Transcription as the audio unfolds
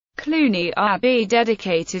Cluny Abbey,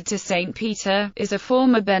 dedicated to Saint Peter, is a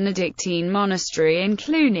former Benedictine monastery in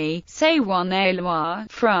Cluny, Saône-et-Loire,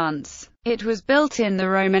 France. It was built in the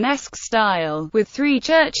Romanesque style, with three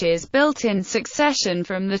churches built in succession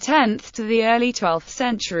from the 10th to the early 12th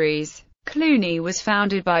centuries. Cluny was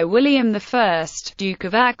founded by William I, Duke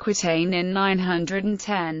of Aquitaine, in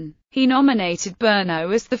 910. He nominated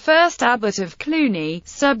Berno as the first abbot of Cluny,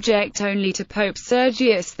 subject only to Pope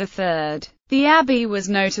Sergius III. The abbey was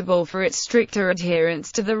notable for its stricter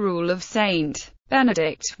adherence to the rule of Saint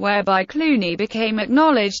Benedict, whereby Cluny became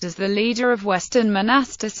acknowledged as the leader of Western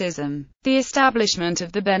monasticism. The establishment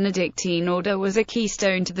of the Benedictine order was a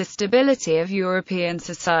keystone to the stability of European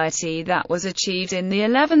society that was achieved in the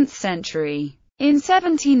 11th century. In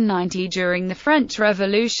 1790, during the French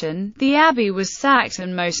Revolution, the abbey was sacked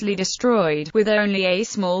and mostly destroyed, with only a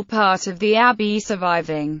small part of the abbey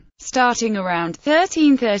surviving. Starting around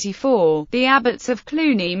 1334, the abbots of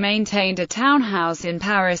Cluny maintained a townhouse in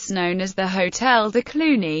Paris known as the Hôtel de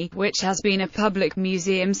Cluny, which has been a public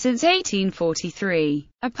museum since 1843.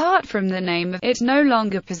 Apart from the name, it no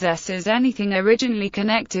longer possesses anything originally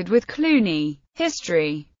connected with Cluny.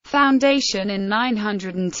 History. Foundation. In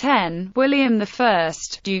 910, William I,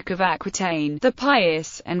 Duke of Aquitaine, the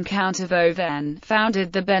Pious, and Count of Auvergne,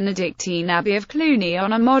 founded the Benedictine Abbey of Cluny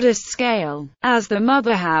on a modest scale, as the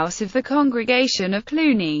mother house of the Congregation of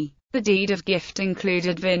Cluny. The deed of gift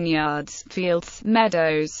included vineyards, fields,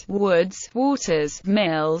 meadows, woods, waters,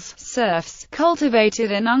 mills, serfs,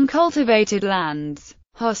 cultivated and uncultivated lands.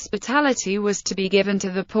 Hospitality was to be given to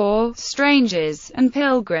the poor, strangers, and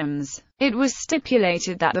pilgrims. It was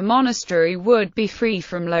stipulated that the monastery would be free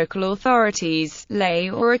from local authorities,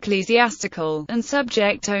 lay or ecclesiastical, and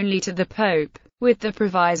subject only to the Pope, with the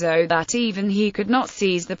proviso that even he could not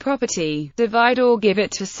seize the property, divide or give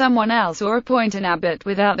it to someone else, or appoint an abbot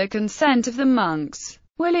without the consent of the monks.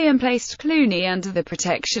 William placed Cluny under the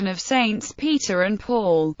protection of Saints Peter and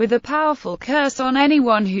Paul, with a powerful curse on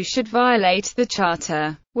anyone who should violate the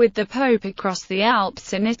charter. With the Pope across the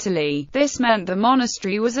Alps in Italy, this meant the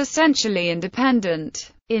monastery was essentially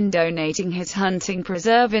independent. In donating his hunting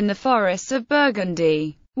preserve in the forests of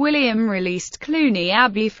Burgundy, William released Cluny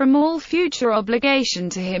Abbey from all future obligation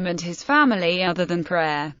to him and his family other than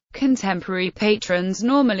prayer. Contemporary patrons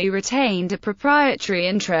normally retained a proprietary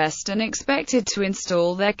interest and expected to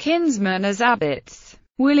install their kinsmen as abbots.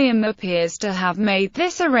 William appears to have made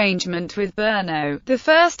this arrangement with Berno, the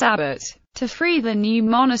first abbot, to free the new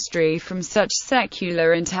monastery from such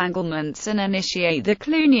secular entanglements and initiate the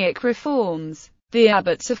Cluniac reforms. The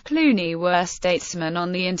abbots of Cluny were statesmen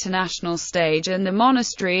on the international stage, and the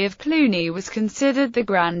monastery of Cluny was considered the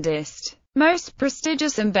grandest, most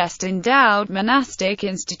prestigious and best endowed monastic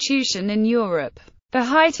institution in Europe. The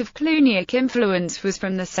height of Cluniac influence was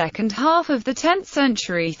from the second half of the 10th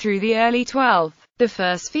century through the early 12th. The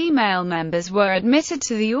first female members were admitted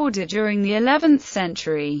to the order during the 11th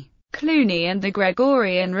century. Cluny and the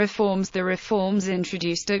Gregorian reforms. The reforms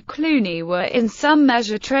introduced at Cluny were in some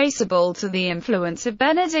measure traceable to the influence of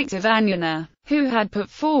Benedict of Anyona, who had put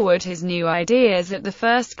forward his new ideas at the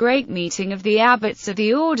first great meeting of the abbots of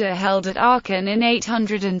the order held at Aachen in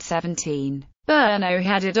 817. Berno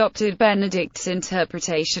had adopted Benedict's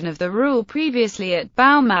interpretation of the rule previously at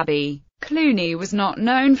Baum Abbey. Cluny was not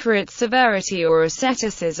known for its severity or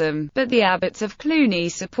asceticism, but the abbots of Cluny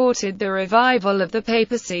supported the revival of the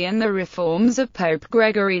papacy and the reforms of Pope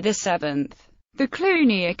Gregory VII. The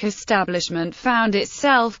Cluniac establishment found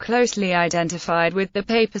itself closely identified with the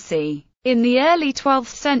papacy. In the early 12th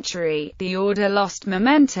century, the order lost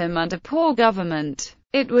momentum under poor government.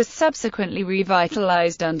 It was subsequently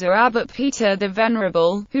revitalized under Abbot Peter the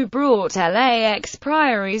Venerable, who brought LAX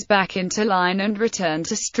priories back into line and returned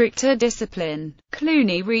to stricter discipline.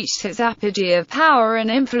 Cluny reached its apogee of power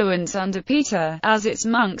and influence under Peter, as its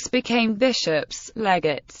monks became bishops,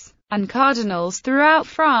 legates, and cardinals throughout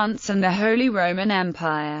France and the Holy Roman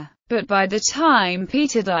Empire. But by the time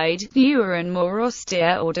Peter died, newer and more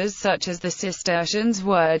austere orders such as the Cistercians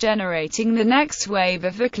were generating the next wave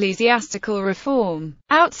of ecclesiastical reform.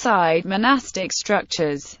 Outside monastic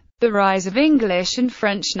structures, the rise of English and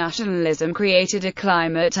French nationalism created a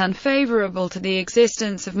climate unfavorable to the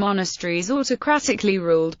existence of monasteries autocratically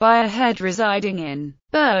ruled by a head residing in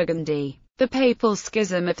Burgundy. The Papal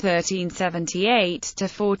Schism of 1378 to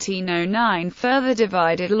 1409 further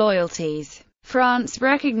divided loyalties. France,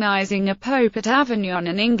 recognizing a pope at Avignon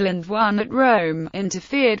and England one at Rome,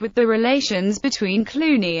 interfered with the relations between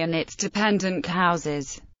Cluny and its dependent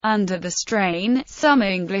houses. Under the strain, some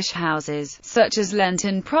English houses, such as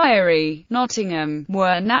Lenton Priory, Nottingham,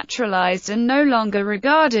 were naturalized and no longer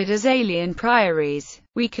regarded as alien priories,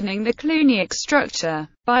 weakening the Cluniac structure.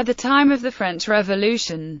 By the time of the French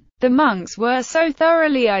Revolution, the monks were so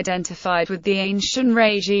thoroughly identified with the ancient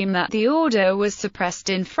regime that the order was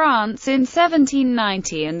suppressed in France in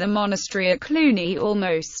 1790 and the monastery at Cluny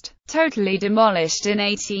almost totally demolished in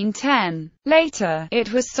 1810. Later,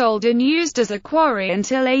 it was sold and used as a quarry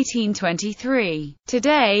until 1823.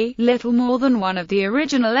 Today, little more than one of the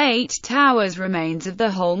original 8 towers remains of the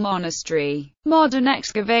whole monastery. Modern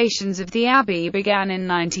excavations of the abbey began in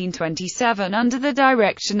 1927 under the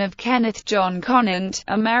direction of Kenneth John Conant,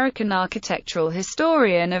 American architectural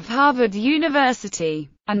historian of Harvard University,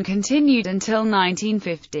 and continued until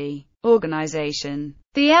 1950. Organization.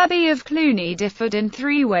 The Abbey of Cluny differed in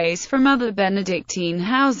 3 ways from other Benedictine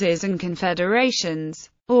houses and confederations: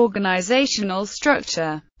 organizational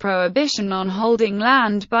structure, prohibition on holding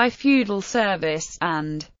land by feudal service,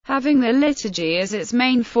 and having the liturgy as its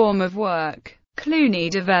main form of work. Cluny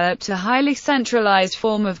developed a highly centralized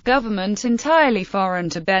form of government entirely foreign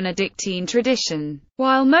to Benedictine tradition.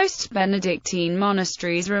 While most Benedictine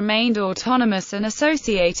monasteries remained autonomous and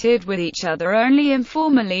associated with each other only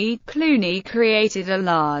informally, Cluny created a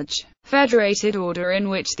large, federated order in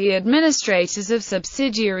which the administrators of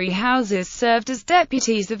subsidiary houses served as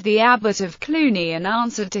deputies of the abbot of Cluny and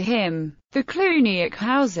answered to him. The Cluniac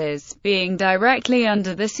houses, being directly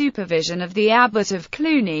under the supervision of the abbot of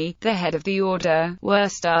Cluny, the head of the order, were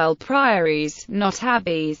styled priories, not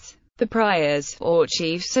abbeys. The priors, or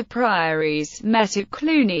chiefs of priories, met at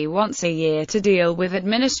Cluny once a year to deal with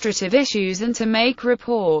administrative issues and to make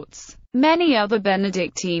reports. Many other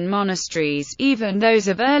Benedictine monasteries, even those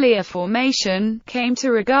of earlier formation, came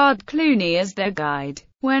to regard Cluny as their guide.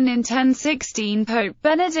 When in 1016 Pope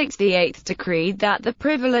Benedict VIII decreed that the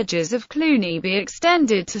privileges of Cluny be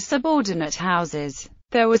extended to subordinate houses,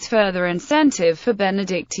 there was further incentive for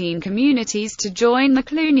Benedictine communities to join the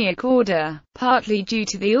Cluniac order. Partly due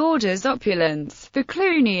to the order's opulence, the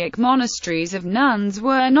Cluniac monasteries of nuns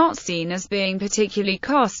were not seen as being particularly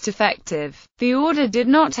cost-effective. The order did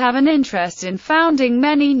not have an interest in founding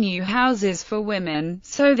many new houses for women,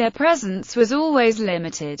 so their presence was always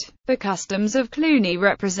limited. The customs of Cluny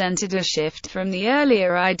represented a shift from the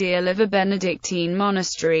earlier ideal of a Benedictine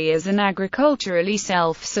monastery as an agriculturally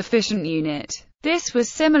self-sufficient unit. This was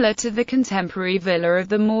similar to the contemporary villa of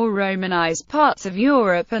the more Romanized parts of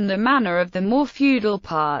Europe and the manor of the more feudal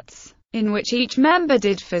parts, in which each member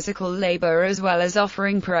did physical labor as well as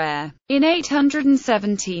offering prayer. In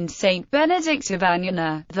 817 Saint Benedict of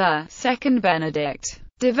Anyona, the second Benedict,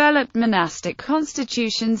 developed monastic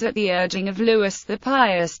constitutions at the urging of Louis the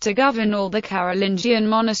Pious to govern all the Carolingian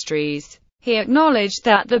monasteries. He acknowledged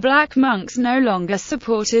that the black monks no longer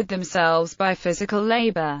supported themselves by physical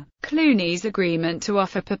labor. Cluny's agreement to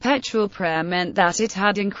offer perpetual prayer meant that it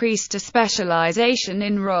had increased a specialization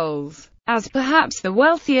in roles. As perhaps the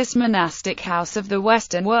wealthiest monastic house of the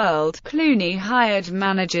Western world, Cluny hired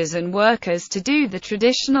managers and workers to do the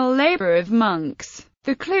traditional labor of monks.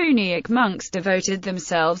 The Cluniac monks devoted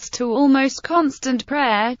themselves to almost constant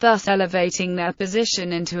prayer, thus elevating their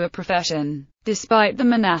position into a profession. Despite the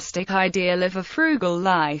monastic ideal of a frugal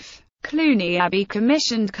life, Cluny Abbey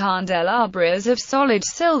commissioned candelabras of solid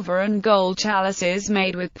silver and gold chalices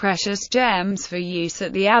made with precious gems for use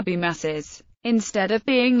at the abbey masses. Instead of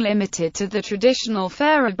being limited to the traditional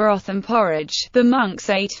fare of broth and porridge, the monks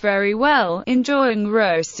ate very well, enjoying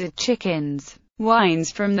roasted chickens,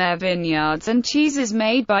 wines from their vineyards and cheeses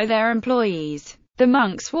made by their employees. The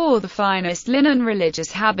monks wore the finest linen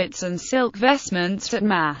religious habits and silk vestments at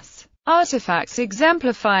Mass. Artifacts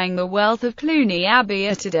exemplifying the wealth of Cluny Abbey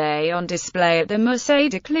are today on display at the Musée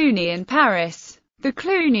de Cluny in Paris. The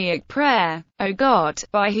Cluniac prayer, O God,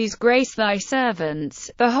 by whose grace thy servants,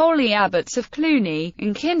 the holy abbots of Cluny,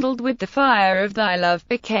 enkindled with the fire of thy love,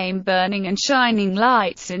 became burning and shining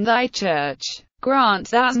lights in thy church. Grant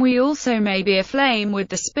that we also may be aflame with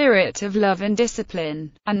the spirit of love and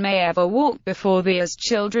discipline, and may ever walk before thee as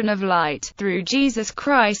children of light, through Jesus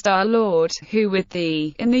Christ our Lord, who with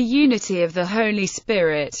thee, in the unity of the Holy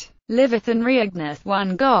Spirit, liveth and reigneth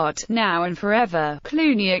one God, now and forever.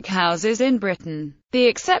 Cluniac houses in Britain. The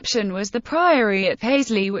exception was the priory at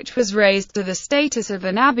Paisley, which was raised to the status of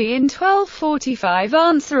an abbey in 1245,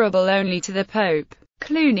 answerable only to the Pope.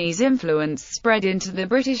 Cluny's influence spread into the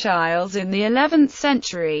British Isles in the 11th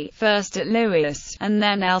century, first at Lewes, and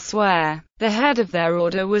then elsewhere. The head of their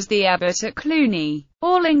order was the abbot at Cluny.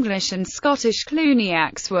 All English and Scottish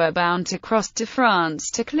Cluniacs were bound to cross to France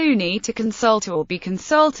to Cluny to consult or be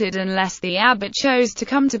consulted unless the abbot chose to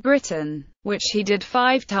come to Britain, which he did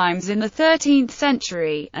 5 times in the 13th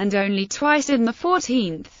century, and only twice in the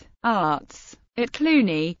 14th. Arts. At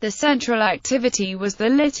Cluny, the central activity was the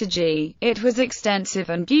liturgy. It was extensive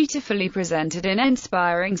and beautifully presented in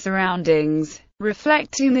inspiring surroundings,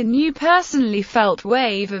 reflecting the new personally felt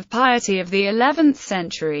wave of piety of the 11th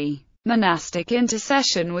century. Monastic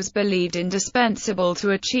intercession was believed indispensable to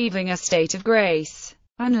achieving a state of grace,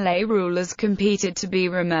 and lay rulers competed to be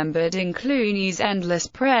remembered in Cluny's endless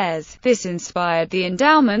prayers. This inspired the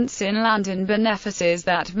endowments in land and benefices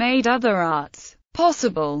that made other arts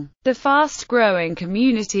possible. The fast-growing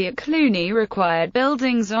community at Cluny required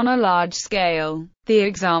buildings on a large scale. The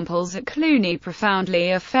examples at Cluny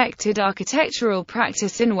profoundly affected architectural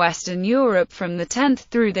practice in Western Europe from the 10th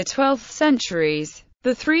through the 12th centuries.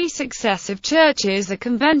 The three successive churches are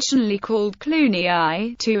conventionally called Cluny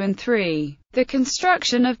I, II and III. The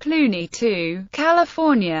construction of Cluny II,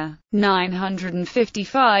 California,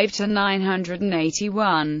 955 to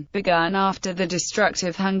 981, begun after the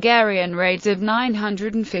destructive Hungarian raids of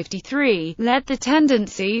 953, led the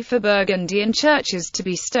tendency for Burgundian churches to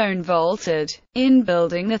be stone-vaulted. In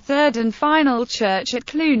building the third and final church at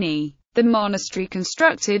Cluny, the monastery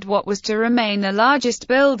constructed what was to remain the largest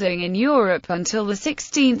building in Europe until the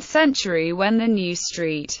 16th century, when the new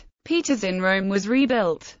St. Peter's in Rome was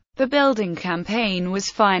rebuilt. The building campaign was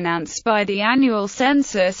financed by the annual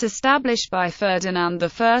census established by Ferdinand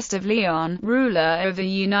I of Leon, ruler over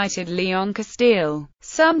United Leon Castile,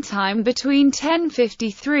 sometime between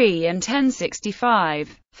 1053 and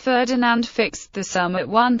 1065. Ferdinand fixed the sum at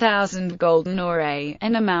 1,000 golden aurei,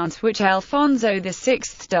 an amount which Alfonso VI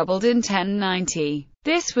doubled in 1090.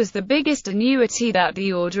 This was the biggest annuity that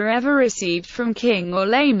the order ever received from king or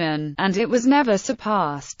layman, and it was never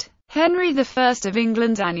surpassed. Henry I of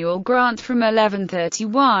England's annual grant from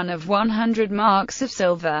 1131 of 100 marks of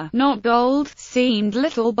silver, not gold, seemed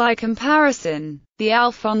little by comparison. The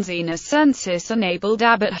Alfonsinus census enabled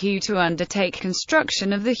Abbot Hugh to undertake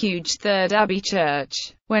construction of the huge Third Abbey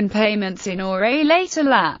Church, when payments in aurei later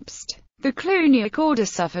lapsed. The Cluniac order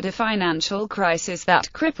suffered a financial crisis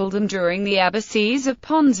that crippled them during the abbacies of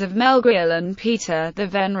Pons of Melguil and Peter the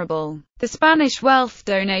Venerable. The Spanish wealth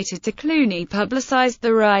donated to Cluny publicized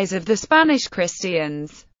the rise of the Spanish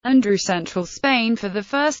Christians, and drew central Spain for the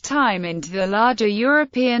first time into the larger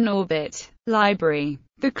European orbit. Library.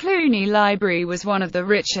 The Cluny Library was one of the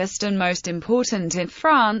richest and most important in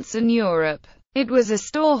France and Europe. It was a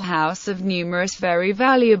storehouse of numerous very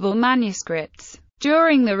valuable manuscripts.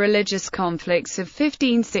 During the religious conflicts of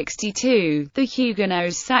 1562, the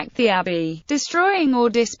Huguenots sacked the abbey, destroying or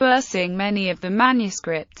dispersing many of the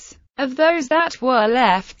manuscripts. Of those that were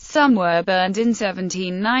left, some were burned in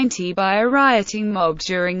 1790 by a rioting mob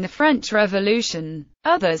during the French Revolution.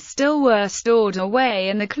 Others still were stored away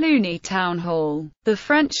in the Cluny town hall. The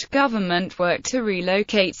French government worked to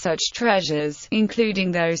relocate such treasures,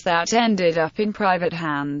 including those that ended up in private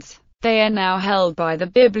hands. They are now held by the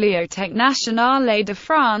Bibliothèque Nationale de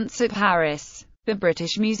France at Paris. The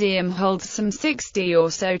British Museum holds some 60 or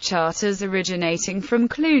so charters originating from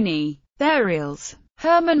Cluny. Burials.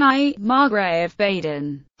 Hermann I, Margrave of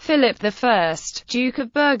Baden. Philip I, Duke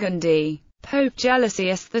of Burgundy. Pope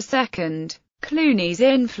Gelasius II. Cluny's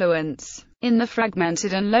influence. In the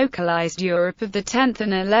fragmented and localized Europe of the 10th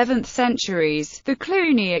and 11th centuries, the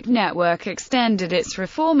Cluniac network extended its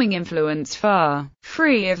reforming influence far,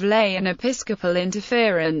 free of lay and episcopal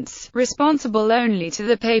interference, responsible only to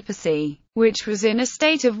the papacy, which was in a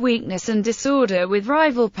state of weakness and disorder with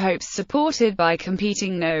rival popes supported by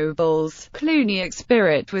competing nobles. Cluniac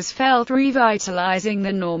spirit was felt revitalizing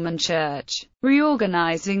the Norman Church,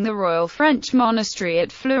 reorganizing the Royal French Monastery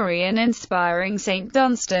at Fleury and inspiring St.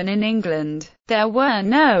 Dunstan in England. There were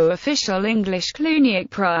no official English Cluniac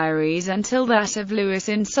priories until that of Lewes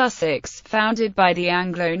in Sussex, founded by the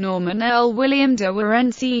Anglo-Norman Earl William de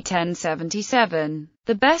Warenne c. 1077.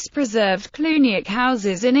 The best preserved Cluniac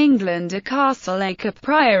houses in England are Castle Acre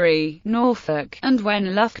Priory, Norfolk, and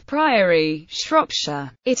Wenlock Priory,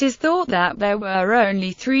 Shropshire. It is thought that there were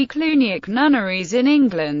only 3 Cluniac nunneries in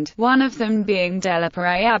England, one of them being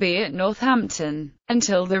Delaparay Abbey at Northampton.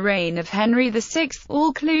 Until the reign of Henry VI,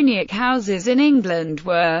 all Cluniac houses in England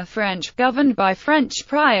were French, governed by French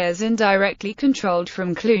priors and directly controlled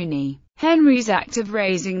from Cluny. Henry's act of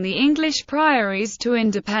raising the English priories to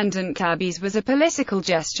independent abbeys was a political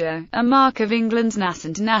gesture, a mark of England's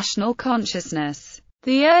nascent national consciousness.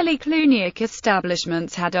 The early Cluniac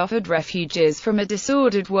establishments had offered refuges from a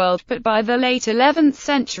disordered world, but by the late 11th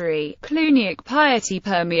century, Cluniac piety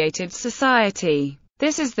permeated society.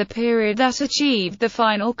 This is the period that achieved the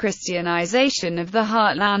final Christianization of the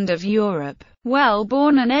heartland of Europe.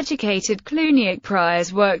 Well-born and educated Cluniac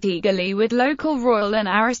priors worked eagerly with local royal and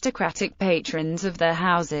aristocratic patrons of their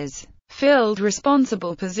houses. filled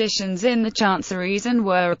responsible positions in the chanceries and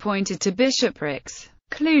were appointed to bishoprics.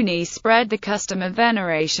 Cluny spread the custom of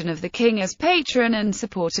veneration of the king as patron and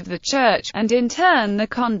support of the church, and in turn the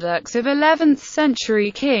conducts of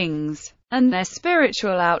 11th-century kings, and their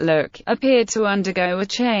spiritual outlook, appeared to undergo a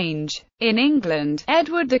change. In England,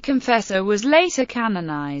 Edward the Confessor was later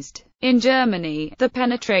canonized. In Germany, the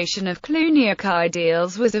penetration of Cluniac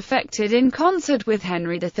ideals was effected in concert with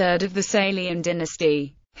Henry III of the Salian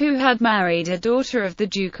dynasty, who had married a daughter of the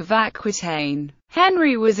Duke of Aquitaine.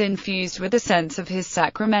 Henry was infused with a sense of his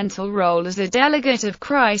sacramental role as a delegate of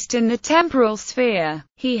Christ in the temporal sphere.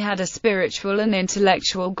 He had a spiritual and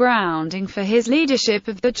intellectual grounding for his leadership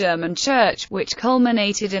of the German Church, which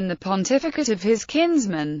culminated in the pontificate of his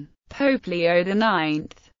kinsman, Pope Leo IX.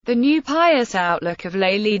 The new pious outlook of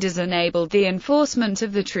lay leaders enabled the enforcement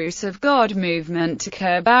of the Truce of God movement to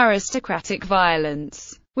curb aristocratic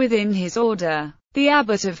violence. Within his order, the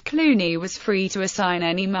abbot of Cluny was free to assign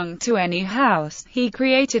any monk to any house. He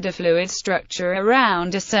created a fluid structure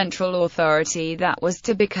around a central authority that was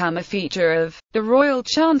to become a feature of the royal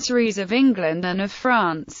chanceries of England and of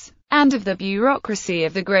France, and of the bureaucracy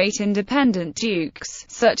of the great independent dukes,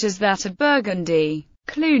 such as that of Burgundy.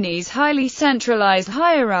 Cluny's highly centralized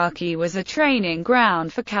hierarchy was a training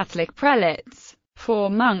ground for Catholic prelates. 4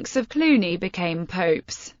 monks of Cluny became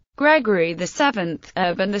popes: Gregory VII,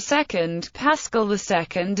 Urban II, Paschal II,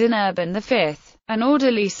 and Urban V. An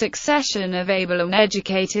orderly succession of able and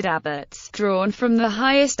educated abbots, drawn from the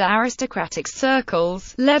highest aristocratic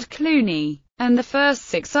circles, led Cluny, and the first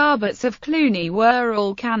 6 abbots of Cluny were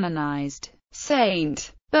all canonized.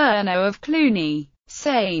 Saint Berno of Cluny,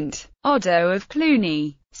 Saint Oddo of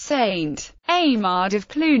Cluny, Saint Aymard of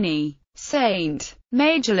Cluny, Saint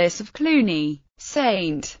Majorlis of Cluny,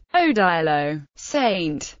 Saint Odilo,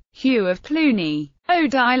 Saint Hugh of Cluny.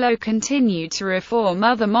 Odilo continued to reform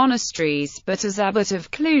other monasteries, but as abbot of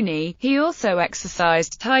Cluny, he also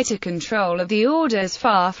exercised tighter control of the order's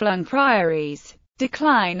far-flung priories.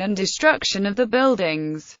 Decline and destruction of the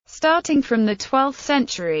buildings. Starting from the 12th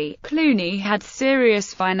century, Cluny had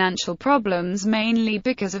serious financial problems, mainly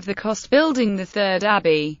because of the cost building the Third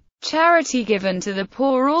Abbey. Charity given to the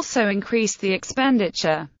poor also increased the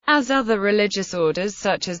expenditure. As other religious orders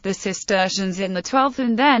such as the Cistercians in the 12th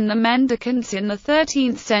and then the Mendicants in the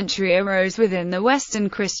 13th century arose within the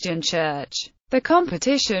Western Christian Church, the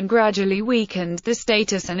competition gradually weakened the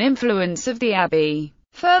status and influence of the abbey.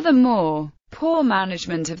 Furthermore, poor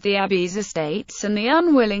management of the abbey's estates and the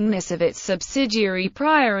unwillingness of its subsidiary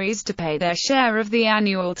priories to pay their share of the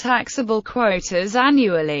annual taxable quotas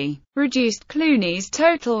annually reduced Cluny's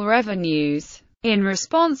total revenues. In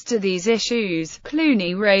response to these issues,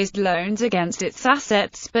 Cluny raised loans against its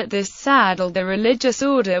assets, but this saddled the religious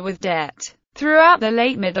order with debt. Throughout the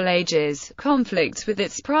late Middle Ages, conflicts with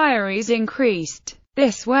its priories increased.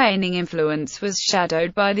 This waning influence was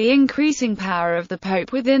shadowed by the increasing power of the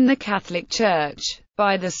Pope within the Catholic Church.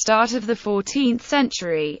 By the start of the 14th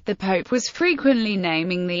century, the Pope was frequently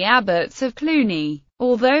naming the abbots of Cluny.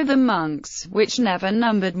 Although the monks, which never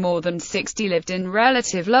numbered more than 60, lived in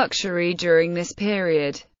relative luxury during this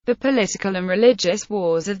period, the political and religious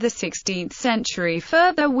wars of the 16th century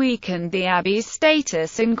further weakened the abbey's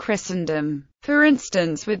status in Christendom. For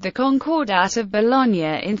instance, with the Concordat of Bologna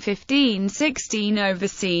in 1516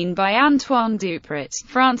 overseen by Antoine Duprat,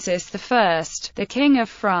 Francis I, the King of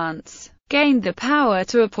France, gained the power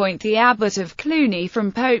to appoint the abbot of Cluny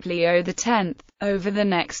from Pope Leo X. Over the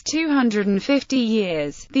next 250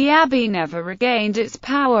 years, the abbey never regained its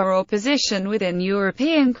power or position within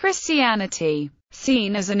European Christianity.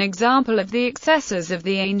 Seen as an example of the excesses of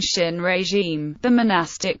the Ancien regime, the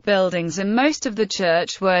monastic buildings and most of the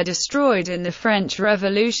church were destroyed in the French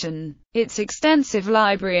Revolution. Its extensive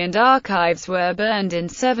library and archives were burned in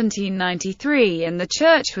 1793 and the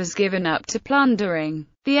church was given up to plundering.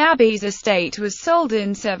 The abbey's estate was sold in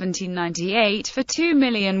 1798 for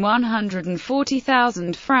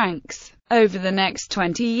 2,140,000 francs. Over the next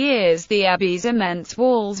 20 years the abbey's immense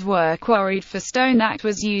walls were quarried for stone that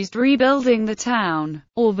was used rebuilding the town.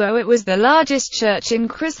 Although it was the largest church in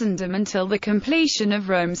Christendom until the completion of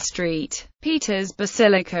Rome St. Peter's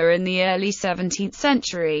Basilica in the early 17th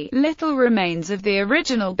century, little remains of the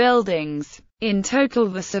original buildings. In total,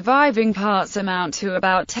 the surviving parts amount to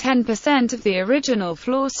about 10% of the original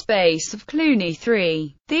floor space of Cluny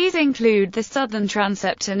 3. These include the southern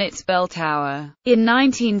transept and its bell tower. In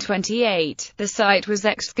 1928, the site was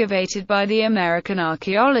excavated by the American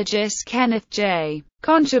archaeologist Kenneth J.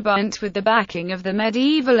 Contrabant with the backing of the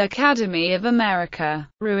Medieval Academy of America.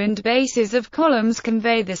 Ruined bases of columns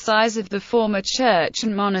convey the size of the former church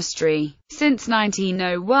and monastery. Since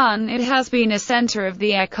 1901, it has been a center of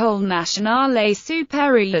the École Nationale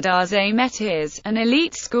Supérieure d'Arts et Métiers, an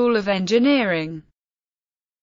elite school of engineering.